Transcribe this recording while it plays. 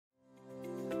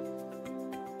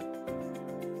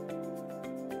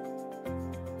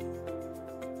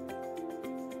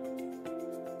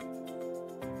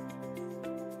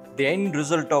The end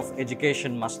result of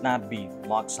education must not be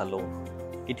marks alone.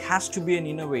 It has to be an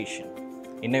innovation.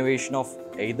 Innovation of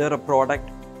either a product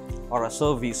or a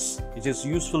service which is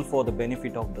useful for the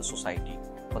benefit of the society,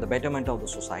 for the betterment of the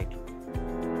society.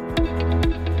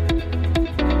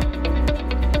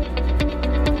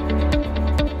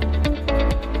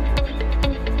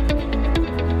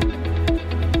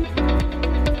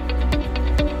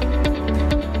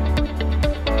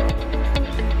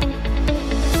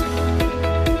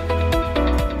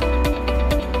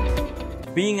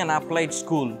 Being an applied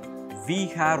school, we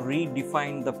have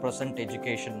redefined the present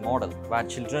education model where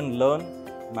children learn,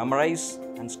 memorize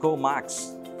and score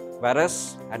marks.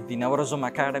 Whereas at the Navarrasam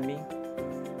Academy,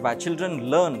 where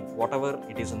children learn whatever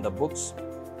it is in the books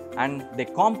and they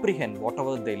comprehend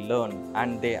whatever they learn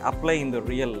and they apply in the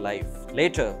real life.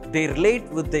 Later, they relate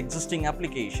with the existing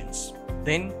applications.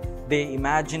 Then they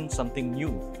imagine something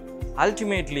new.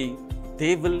 Ultimately,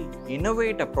 they will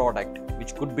innovate a product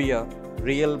which could be a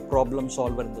real problem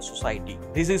solver in the society.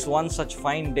 This is one such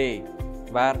fine day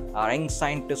where our young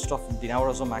scientists of the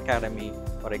Navarrasam Academy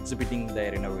are exhibiting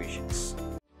their innovations.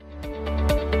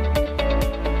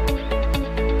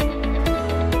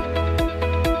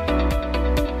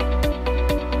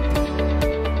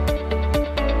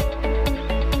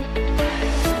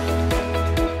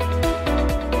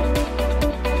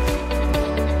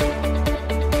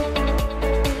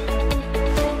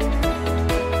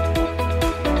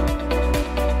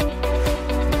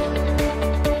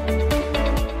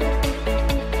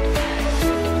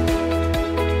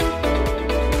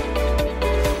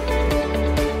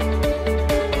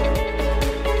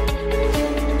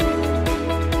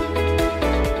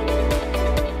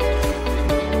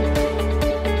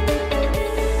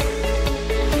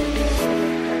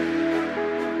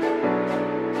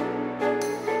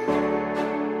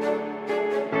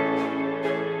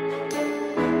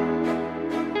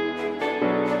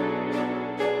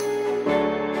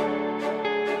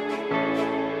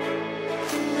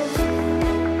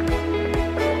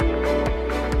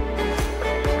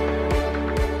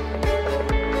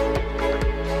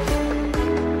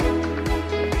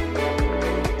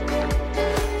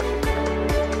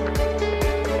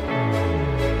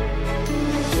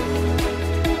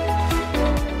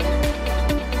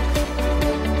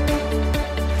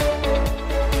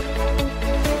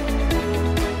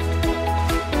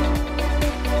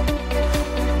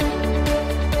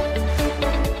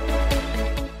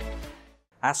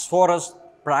 As far as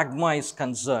Pragma is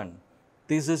concerned,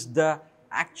 this is the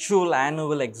actual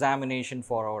annual examination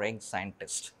for our young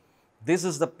scientists. This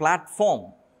is the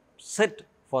platform set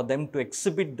for them to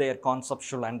exhibit their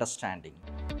conceptual understanding.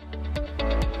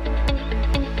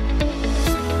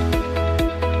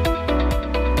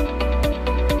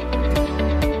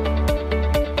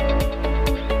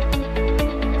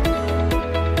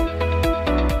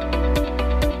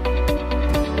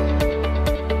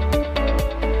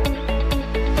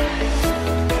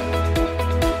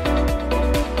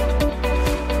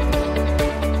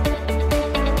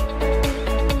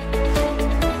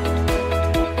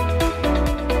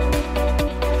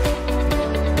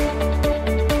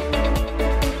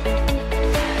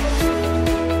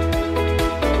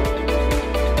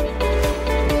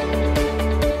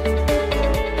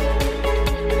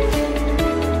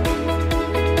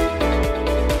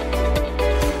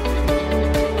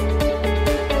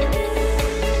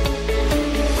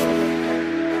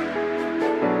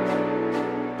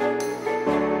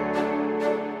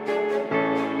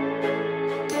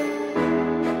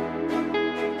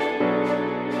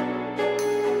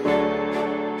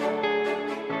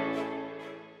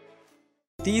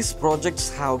 These projects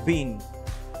have been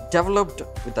developed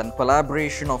with a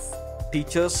collaboration of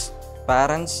teachers,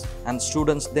 parents and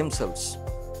students themselves.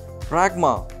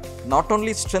 Pragma not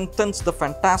only strengthens the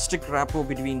fantastic rapport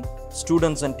between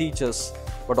students and teachers,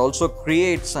 but also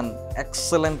creates an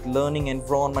excellent learning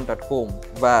environment at home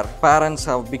where parents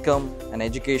have become an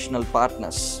educational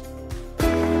partners.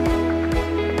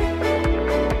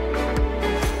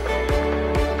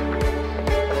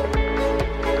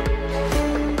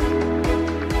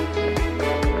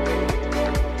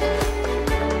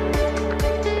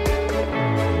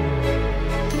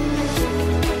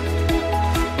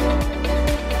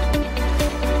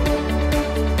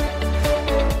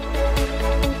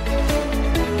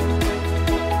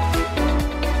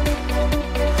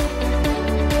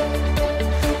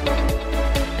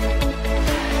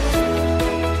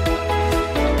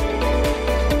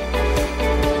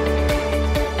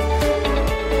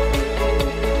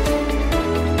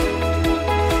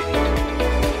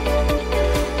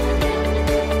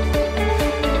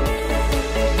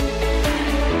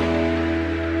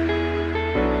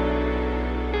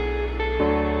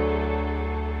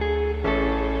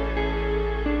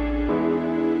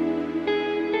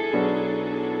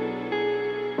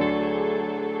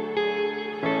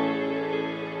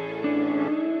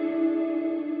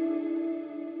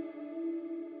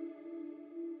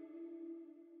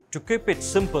 To keep it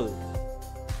simple,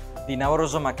 the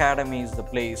Navarrasam Academy is the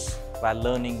place where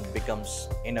learning becomes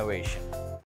innovation.